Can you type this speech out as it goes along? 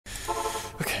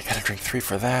Okay, gotta drink 3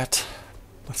 for that.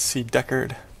 Let's see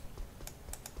Deckard.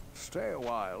 Stay a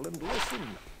while and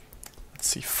listen. Let's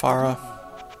see Farah.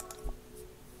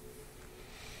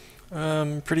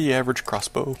 Pretty average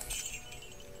crossbow.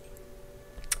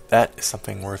 That is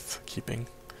something worth keeping.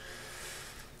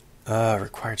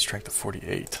 Required strength of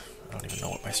 48. I don't even know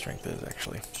what my strength is,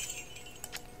 actually.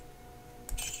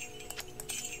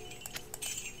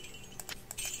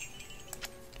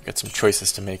 Got some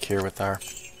choices to make here with our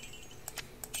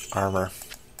armor.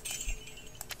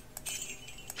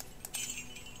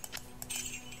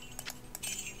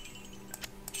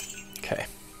 Okay.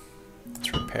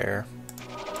 Let's repair.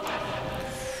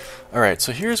 Alright,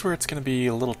 so here's where it's going to be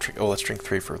a little tricky. Oh, let's drink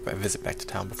 3 for a visit back to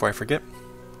town before I forget.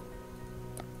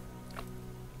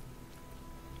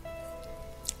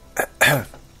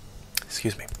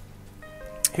 Excuse me.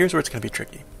 Here's where it's going to be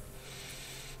tricky.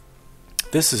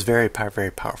 This is very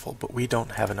powerful, but we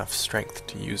don't have enough strength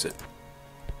to use it.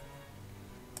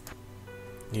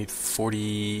 Need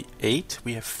 48.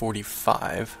 We have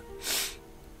 45.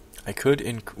 I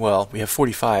could well, we have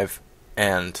 45,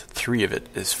 and 3 of it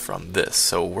is from this,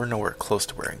 so we're nowhere close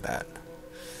to wearing that.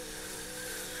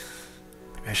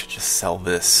 Maybe I should just sell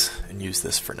this and use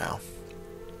this for now.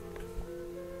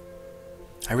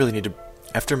 I really need to,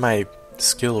 after my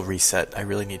skill reset, I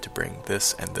really need to bring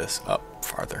this and this up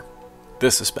farther.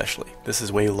 This especially. This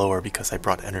is way lower because I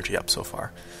brought energy up so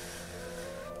far.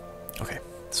 Okay,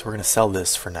 so we're going to sell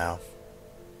this for now.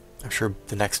 I'm sure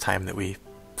the next time that we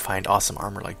find awesome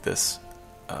armor like this,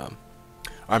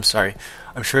 I'm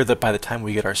sure that by the time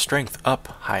we get our strength up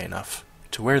high enough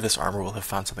to wear this armor, we'll have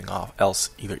found something else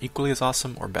either equally as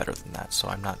awesome or better than that, so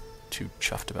I'm not too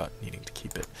chuffed about needing to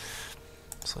keep it.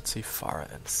 So let's see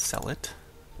Farah and sell it.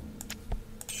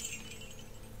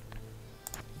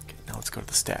 Now let's go to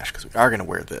the stash, because we are going to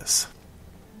wear this.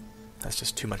 That's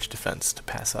just too much defense to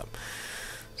pass up.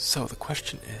 So the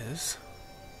question is,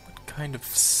 what kind of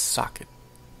socket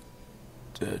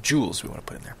jewels we want to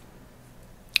put in there?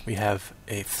 We have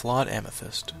a flawed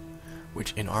amethyst,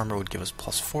 which in armor would give us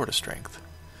 +4 to strength,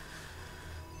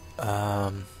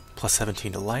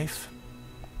 +17 to life,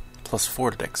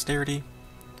 +4 to dexterity,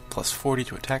 +40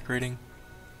 to attack rating,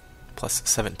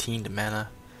 +17 to mana,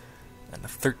 and a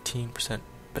 13%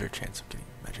 better chance of getting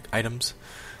magic items.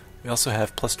 We also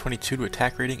have +22 to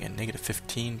attack rating and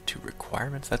 -15 to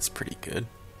requirements. That's pretty good.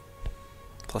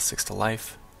 +6 to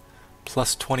life.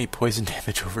 +20 poison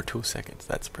damage over 2 seconds.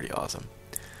 That's pretty awesome.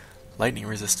 Lightning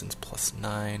resistance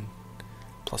 +9.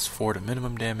 +4 to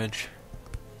minimum damage.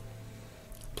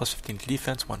 +15 to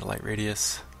defense, 1 to light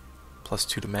radius.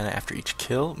 +2 to mana after each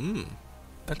kill.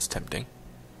 That's tempting.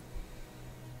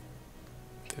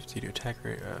 50 to attack,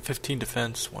 15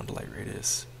 defense, 1 to light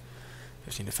radius.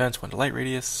 15 defense, 1 to light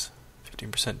radius.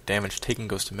 15% damage taken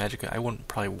goes to magic. I wouldn't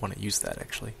probably want to use that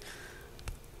actually.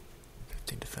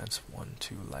 15 defense, 1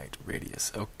 to light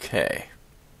radius. Okay.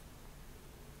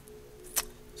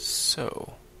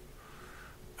 So,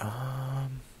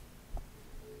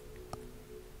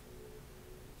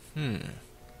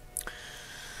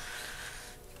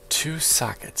 2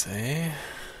 sockets, eh?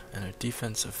 And a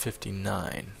defense of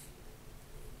 59.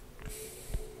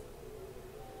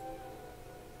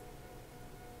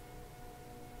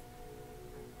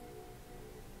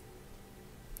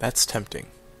 That's tempting.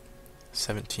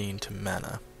 17 to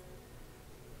mana.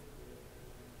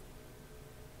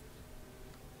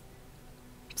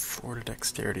 Four to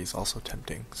dexterity is also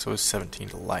tempting. So is 17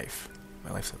 to life.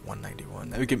 My life's at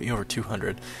 191. That would get me over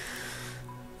 200.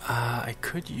 I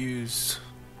could use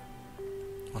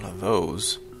one of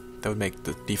those. That would make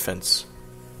the defense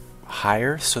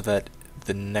higher, so that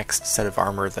the next set of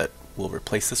armor that will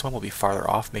replace this one will be farther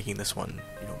off, making this one,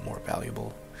 more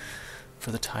valuable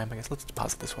for the time. I guess let's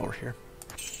deposit this while we're here.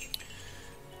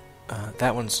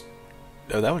 That one's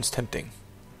tempting.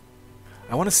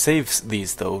 I want to save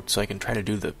these though, so I can try to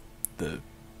do the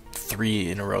 3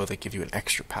 in a row that give you an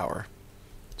extra power.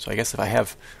 So I guess if I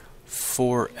have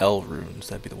 4 L runes,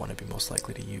 that'd be the one I'd be most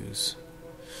likely to use.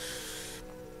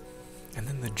 And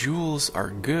then the jewels are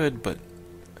good, but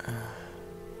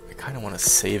I kind of want to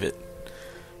save it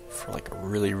for like a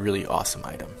really, really awesome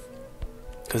item.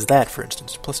 Because that, for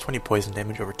instance, +20 poison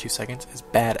damage over 2 seconds is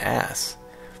badass.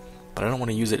 But I don't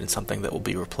want to use it in something that will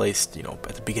be replaced,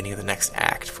 at the beginning of the next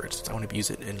act, for instance. I want to use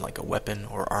it in like a weapon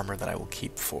or armor that I will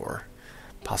keep for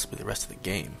possibly the rest of the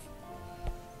game.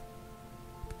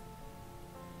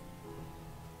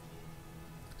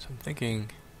 So I'm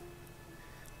thinking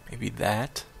maybe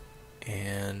that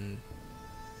and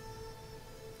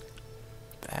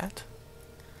that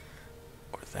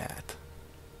or that.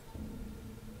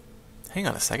 Hang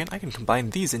on a second, I can combine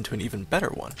these into an even better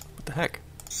one. What the heck?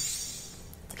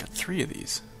 3 of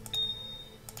these.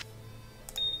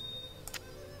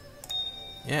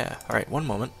 Yeah, alright, one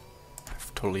moment. I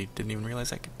totally didn't even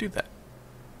realize I could do that.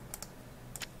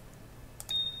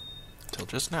 Till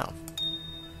just now.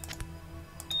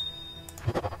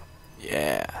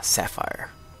 Yeah, Sapphire.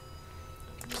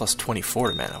 Plus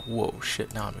 24 to mana. Whoa,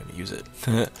 shit, now I'm going to use it.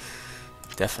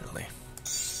 Definitely.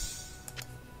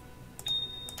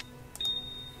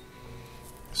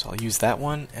 So I'll use that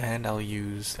one, and I'll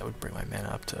use... That would bring my mana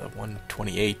up to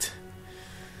 128.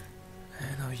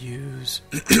 And I'll use...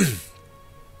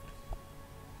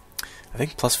 I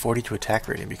think plus 40 to attack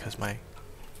rating because my...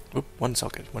 Oop, 1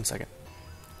 second, 1 second.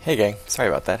 Hey gang, sorry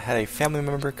about that. Had a family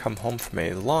member come home from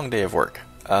a long day of work.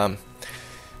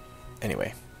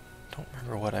 Anyway, don't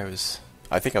remember what I was...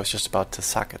 I think I was just about to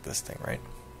socket this thing, right?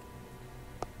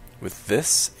 With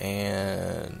this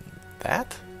and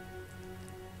that?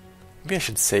 Maybe I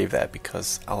should save that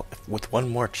because with one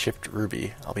more chipped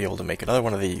ruby, I'll be able to make another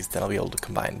one of these. Then I'll be able to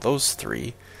combine those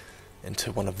 3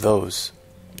 into one of those,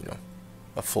 you know,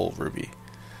 a full ruby.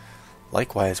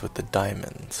 Likewise with the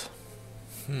diamonds.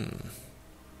 So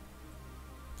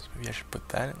maybe I should put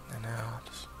that in now.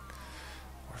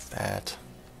 Or that.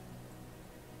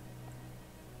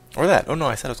 Or that. Oh no,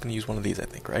 I said I was going to use one of these, I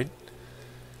think, right?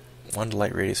 1 to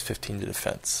light radius, 15 to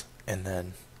defense, and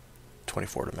then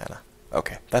 24 to mana.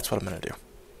 Okay, that's what I'm going to do.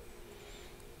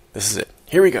 This is it.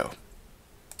 Here we go.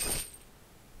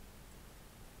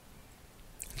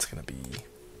 It's going to be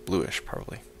bluish,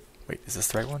 probably. Wait, is this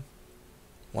the right one?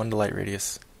 1 to light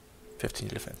radius, 15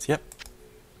 to defense. Yep.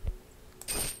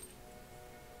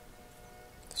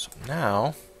 So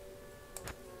now,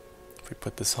 if we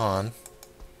put this on,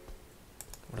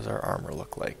 what does our armor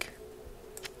look like?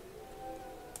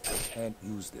 I can't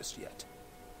use this yet.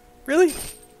 Really?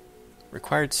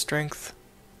 Required strength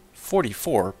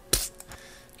 44. Pfft.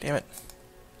 Damn it.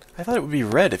 I thought it would be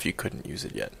red if you couldn't use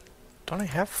it yet. Don't I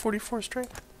have 44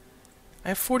 strength? I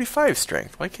have 45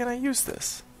 strength. Why can't I use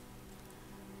this?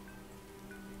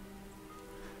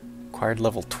 Required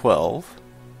level 12.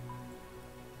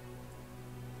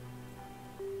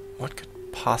 What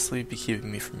could possibly be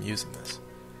keeping me from using this?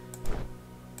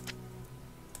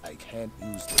 I can't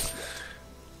use this yet.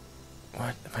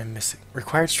 What am I missing?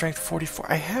 Required strength 44.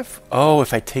 I have... Oh,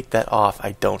 if I take that off,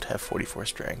 I don't have 44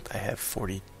 strength. I have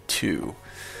 42.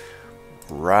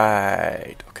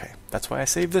 Right. Okay. That's why I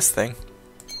saved this thing.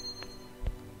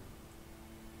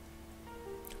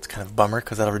 It's kind of a bummer,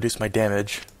 because that'll reduce my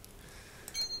damage.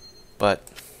 But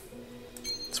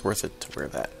it's worth it to wear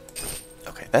that.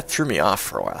 Okay, that threw me off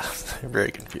for a while. I'm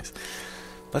very confused.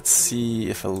 Let's see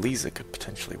if Eliza could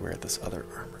potentially wear this other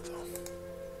armor, though.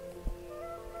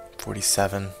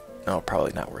 47. No,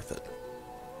 probably not worth it.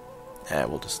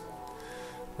 Well,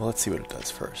 let's see what it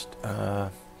does first.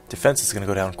 Defense is going to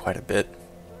go down quite a bit.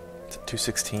 It's at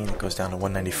 216. It goes down to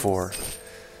 194.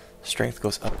 Strength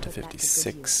goes up to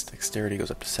 56. Dexterity goes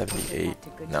up to 78.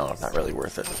 No, not really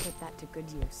worth it.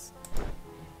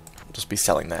 We'll just be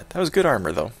selling that. That was good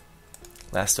armor, though.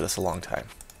 Lasted us a long time.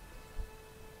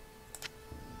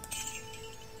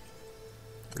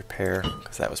 Repair,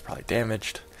 because that was probably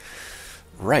damaged.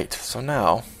 Right, so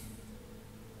now...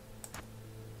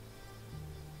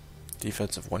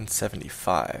 Defense of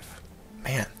 175.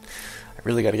 Man, I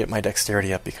really got to get my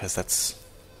dexterity up because that's...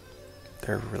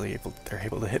 They're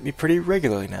able to hit me pretty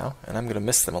regularly now, and I'm going to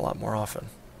miss them a lot more often.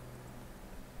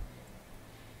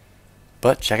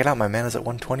 But check it out, my mana's at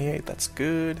 128. That's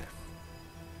good.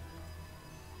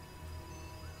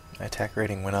 My attack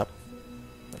rating went up.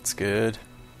 That's good.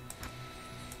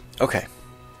 Okay,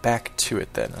 back to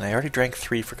it then. And I already drank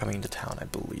 3 for coming into town, I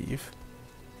believe.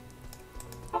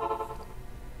 Got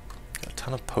a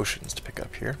ton of potions to pick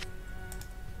up here.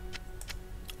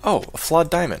 Oh, a flawed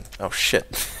diamond. Oh,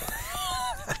 shit.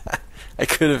 I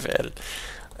could have added.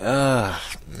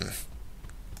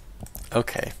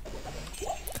 Okay.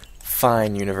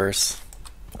 Fine, universe.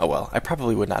 Oh well, I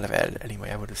probably would not have added it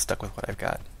anyway. I would have stuck with what I've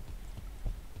got.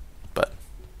 But,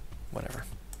 whatever.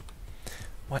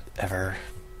 Whatever.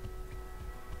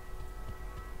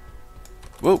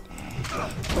 Whoa!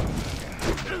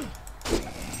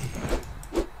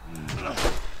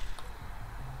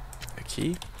 A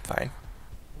key? Fine.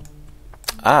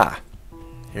 Ah!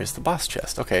 Here's the boss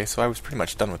chest. Okay, so I was pretty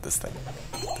much done with this thing.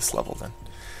 This level, then.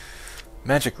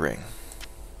 Magic ring.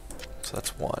 So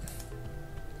that's 1.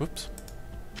 Whoops.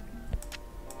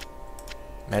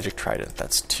 Magic trident.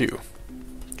 That's 2.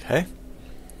 Okay.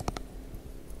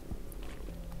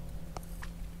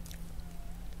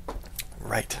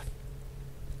 Right.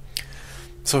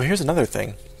 So here's another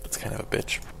thing that's kind of a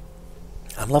bitch.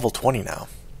 I'm level 20 now,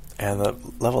 and the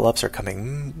level ups are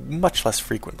coming much less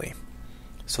frequently.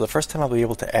 So the first time I'll be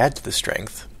able to add to the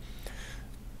strength,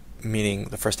 meaning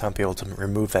the first time I'll be able to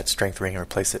remove that strength ring and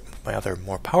replace it with my other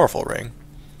more powerful ring,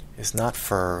 is not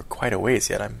for quite a ways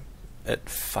yet. I'm at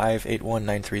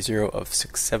 581930 of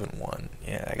 671.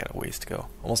 Yeah, I got a ways to go.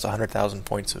 Almost 100,000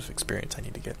 points of experience I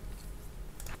need to get.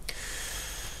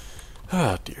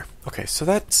 Oh dear. Okay, so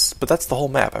that's the whole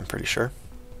map, I'm pretty sure.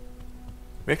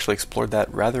 We actually explored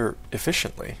that rather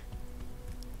efficiently.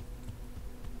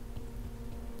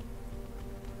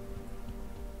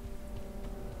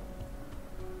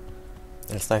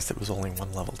 And it's nice that it was only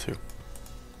one level too.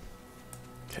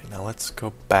 Okay, now let's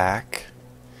go back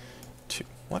to...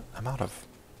 What? I'm out of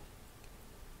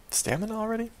stamina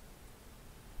already?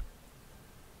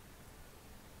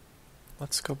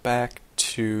 Let's go back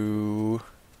to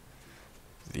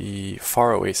the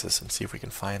Far Oasis and see if we can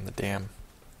find the damn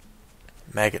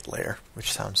maggot lair,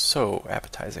 which sounds so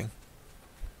appetizing.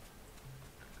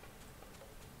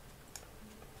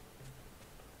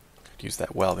 Could use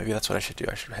that well. Maybe that's what I should do.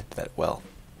 I should head to that well.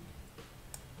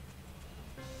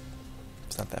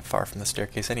 It's not that far from the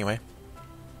staircase anyway.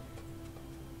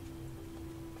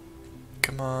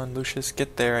 Come on, Lucius,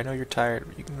 get there. I know you're tired,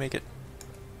 but you can make it.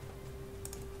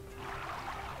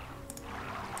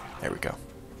 There we go.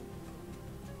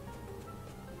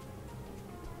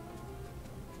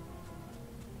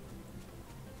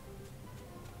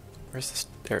 Where's this?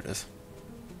 There it is.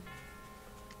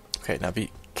 Okay, now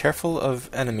be careful of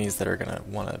enemies that are going to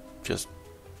want to just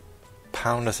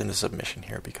pound us into submission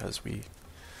here, because we...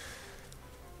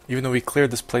 Even though we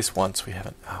cleared this place once, we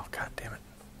haven't... Oh, god damn it.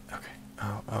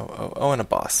 Oh, and a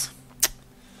boss.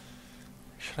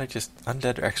 Should I just...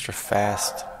 Undead extra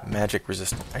fast, magic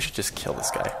resistant. I should just kill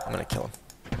this guy. I'm gonna kill him.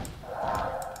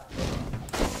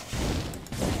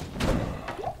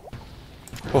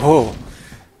 Whoa!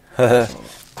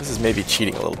 This is maybe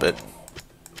cheating a little bit.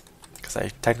 Because I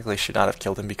technically should not have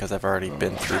killed him because I've already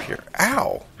been through here.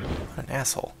 Ow! What an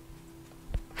asshole.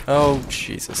 Oh,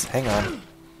 Jesus. Hang on.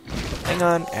 Hang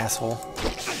on, asshole.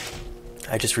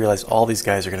 I just realized all these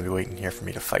guys are going to be waiting here for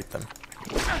me to fight them.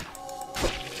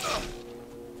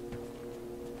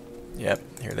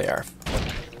 Yep, here they are.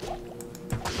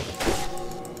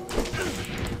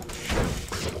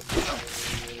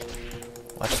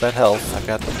 Watch that health. I've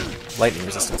got lightning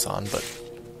resistance on, but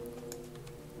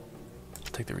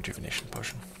I'll take the rejuvenation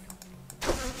potion.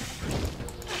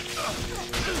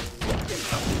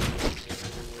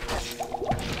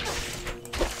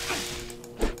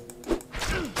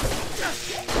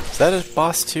 Is that a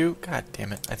boss too? God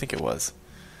damn it. I think it was.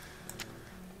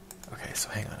 Okay, so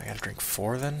hang on. I gotta drink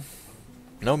 4 then?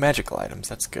 No magical items.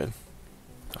 That's good.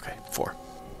 Okay, 4.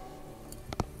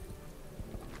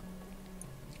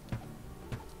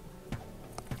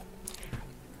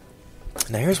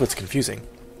 Now here's what's confusing.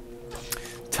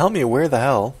 Tell me where the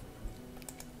hell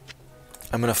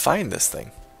I'm gonna find this thing.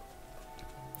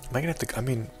 Am I gonna have to... I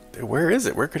mean, where is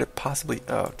it? Where could it possibly...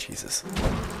 Oh, Jesus.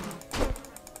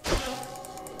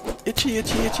 Itchy,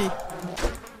 itchy, itchy.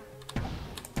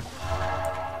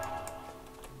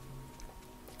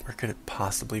 Where could it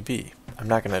possibly be? I'm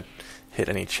not going to hit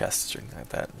any chests or anything like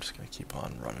that. I'm just going to keep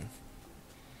on running.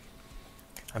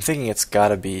 I'm thinking it's got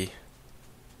to be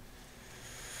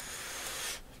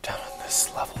down on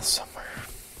this level somewhere.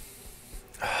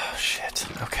 Oh, shit.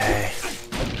 Okay.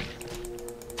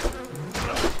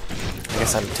 I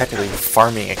guess I'm technically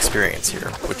farming experience here,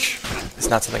 which is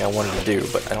not something I wanted to do,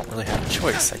 but I don't really have a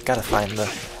choice. I've got to find the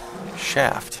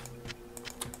shaft.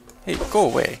 Hey, go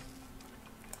away.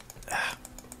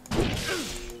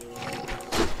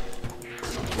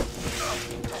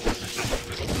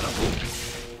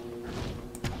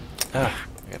 I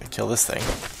gotta kill this thing.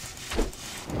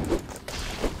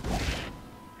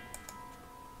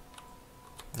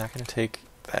 Not gonna take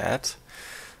that.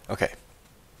 Okay.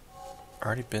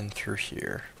 Already been through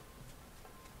here.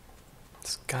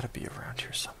 It's gotta be around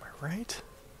here somewhere, right?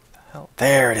 What the hell?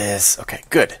 There it is! Okay,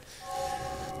 good.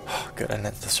 Oh, good, I didn't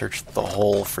have to search the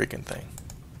whole freaking thing.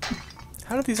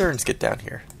 How did these urns get down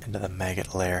here? Into the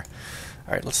maggot lair.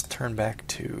 Alright, let's turn back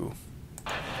to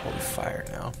holy fire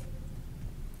now.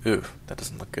 Ooh, that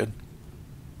doesn't look good.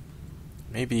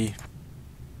 Maybe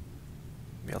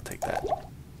I'll take that.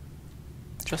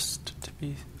 Just to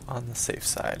be on the safe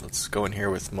side. Let's go in here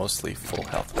with mostly full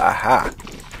health. Aha!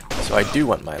 So I do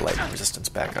want my lightning resistance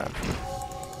back on.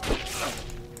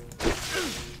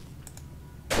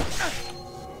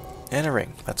 And a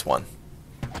ring. That's 1.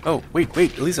 Oh, wait,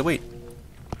 Elisa, wait.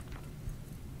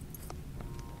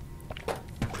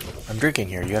 I'm drinking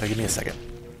here. You gotta give me a second.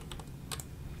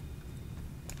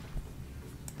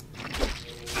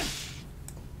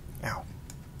 Ow.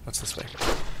 What's this way?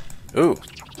 Ooh.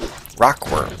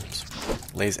 Rock worms.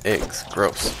 Lays eggs.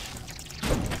 Gross.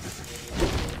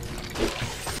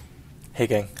 Hey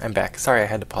gang, I'm back. Sorry I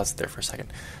had to pause it there for a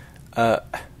second.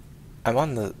 I'm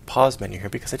on the pause menu here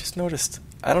because I just noticed,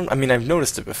 I mean I've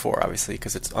noticed it before obviously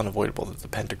because it's unavoidable that the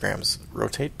pentagrams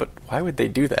rotate, but why would they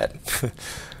do that?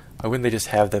 Why wouldn't they just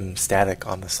have them static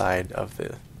on the side of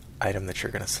the item that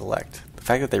you're going to select? The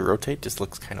fact that they rotate just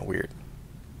looks kind of weird.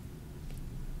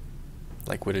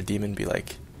 Like, would a demon be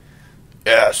like,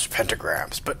 yes,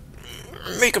 pentagrams, but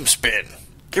make them spin.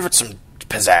 Give it some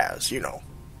pizzazz, you know.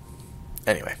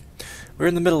 Anyway, we're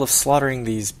in the middle of slaughtering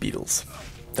these beetles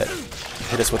that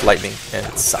hit us with lightning and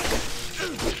suck.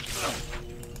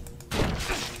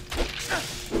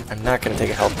 I'm not going to take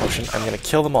a health potion. I'm going to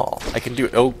kill them all. I can do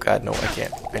it. Oh, God, no, I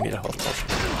can't. I need a health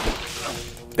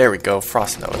potion. There we go.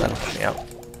 Frost Nova. That'll help me out.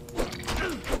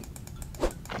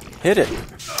 Hit it.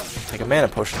 Take a mana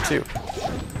potion, too.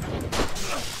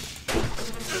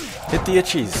 Hit the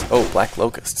itchies. Oh, black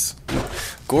locusts.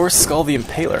 Gore Skull the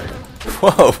Impaler.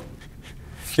 Whoa.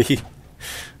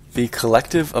 The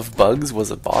collective of bugs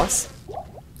was a boss?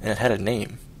 And it had a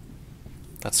name.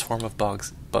 That swarm of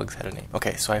bugs had a name.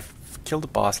 Okay, so I've killed a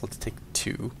boss. Let's take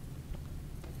 2.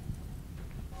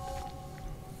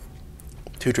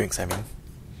 2 drinks, I mean.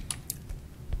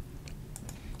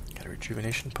 Got a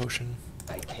rejuvenation potion.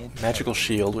 Magical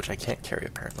shield, which I can't carry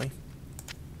apparently.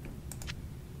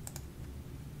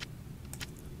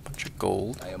 Bunch of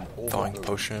gold. Thawing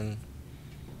potion.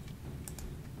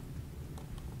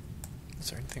 Is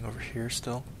there anything over here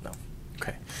still? No.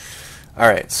 Okay.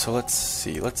 Alright, so let's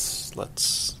see. Let's...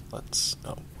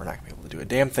 Oh, we're not going to be able to do a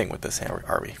damn thing with this,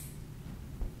 are we?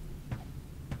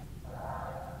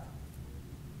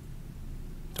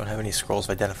 Don't have any scrolls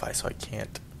of identify, so I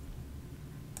can't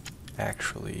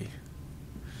actually...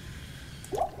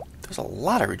 There's a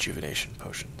lot of rejuvenation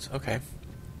potions. Okay.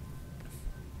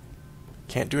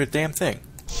 Can't do a damn thing.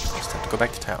 Just have to go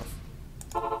back to town.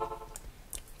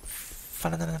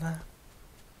 Fa-na-na-na-na.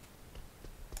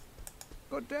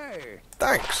 Good day.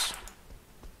 Thanks.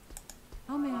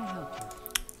 How may I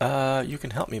help you? You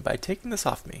can help me by taking this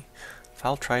off me.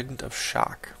 Foul Trident of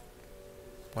Shock.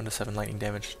 1 to 7 lightning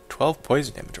damage, 12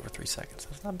 poison damage over 3 seconds.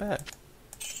 That's not bad.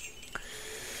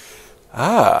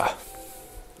 Ah.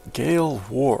 Gale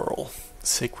Whorl.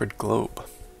 Sacred Globe.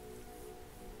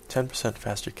 10%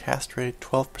 faster cast rate,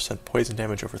 12% poison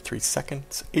damage over 3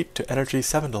 seconds, 8 to energy,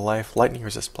 7 to life, lightning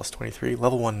resist plus 23,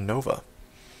 level 1 Nova.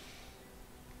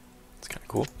 That's kind of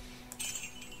cool.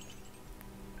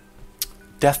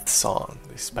 Death Song,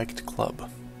 the Spiked Club.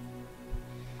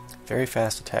 Very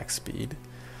fast attack speed,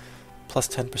 plus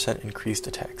 10% increased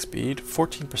attack speed,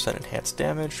 14% enhanced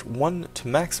damage, 1 to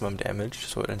maximum damage,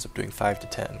 so it ends up doing 5 to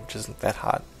 10, which isn't that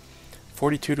hot.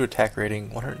 42 to attack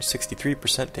rating,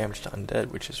 163% damage to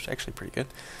undead, which is actually pretty good.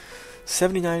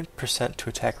 79% to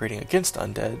attack rating against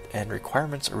undead, and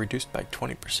requirements are reduced by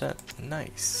 20%.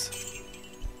 Nice.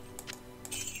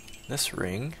 This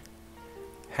ring,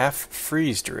 half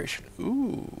freeze duration.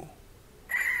 Ooh.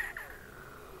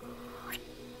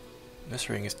 This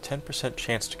ring is 10%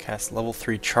 chance to cast level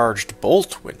 3 charged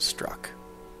bolt when struck.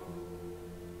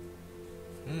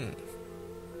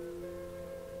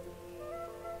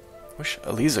 Wish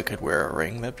Eliza could wear a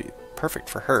ring. That'd be perfect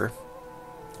for her.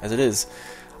 As it is,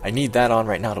 I need that on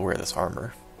right now to wear this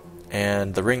armor.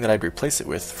 And the ring that I'd replace it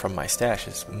with from my stash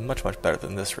is much, much better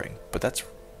than this ring. But that's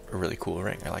a really cool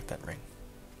ring. I like that ring.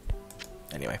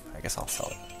 Anyway, I guess I'll sell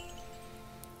it.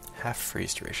 Half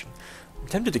freeze duration. I'm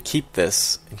tempted to keep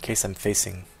this in case I'm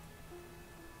facing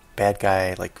bad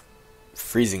guy, like,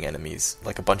 freezing enemies.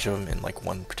 Like a bunch of them in, like,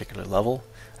 one particular level.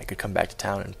 I could come back to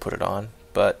town and put it on.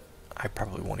 But I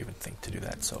probably won't even think to do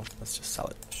that, so let's just sell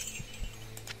it.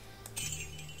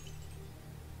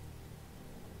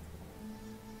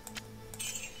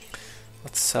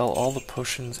 Let's sell all the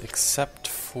potions except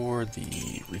for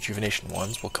the rejuvenation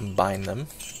ones. We'll combine them.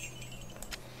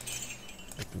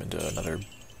 Make them into another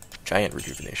giant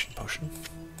rejuvenation potion.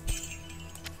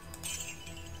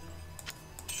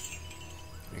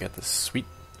 We got this sweet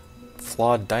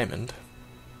flawed diamond.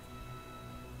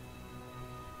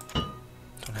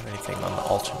 Don't have anything on the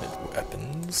alternate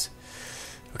weapons.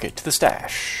 Okay, to the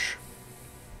stash.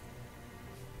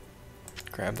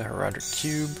 Grab the Heraldric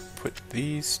Cube, put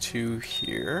these 2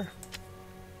 here.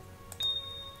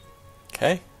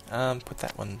 Okay, put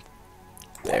that one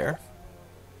there.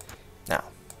 Now.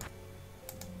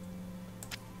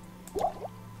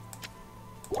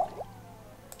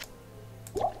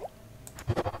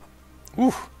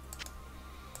 Ooh!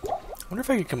 I wonder if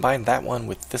I could combine that one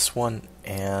with this one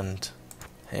and...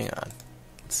 Hang on.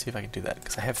 Let's see if I can do that,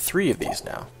 because I have 3 of these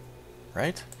now.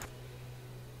 Right?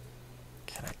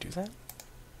 Can I do that?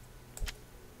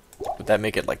 Would that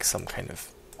make it like some kind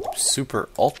of super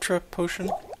ultra potion?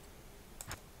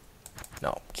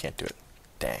 No, can't do it.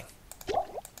 Dang.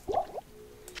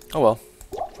 Oh well,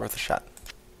 worth a shot.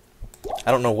 I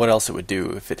don't know what else it would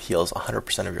do if it heals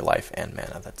 100% of your life and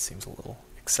mana. That seems a little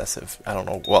excessive. I don't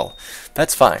know. Well,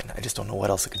 that's fine. I just don't know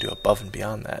what else it could do above and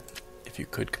beyond that if you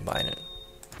could combine it.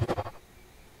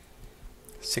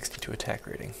 62 attack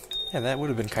rating. Yeah, that would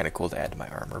have been kind of cool to add to my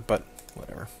armor, but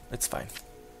whatever. It's fine.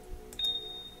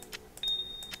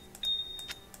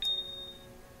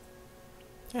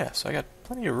 Yeah, so I got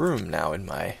plenty of room now in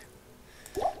my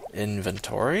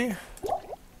inventory.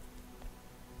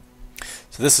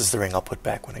 So this is the ring I'll put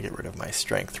back when I get rid of my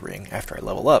strength ring after I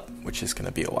level up, which is going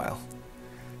to be a while.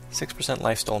 6%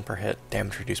 life stolen per hit,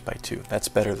 damage reduced by 2. That's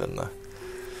better than the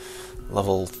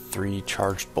level 3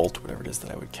 charged bolt, whatever it is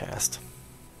that I would cast.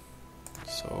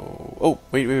 So, oh,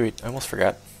 wait, I almost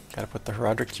forgot. Gotta put the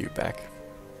Herodric cube back.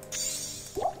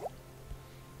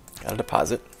 Gotta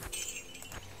deposit.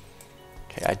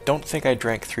 Okay, I don't think I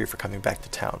drank 3 for coming back to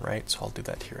town, right? So I'll do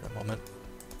that here in a moment.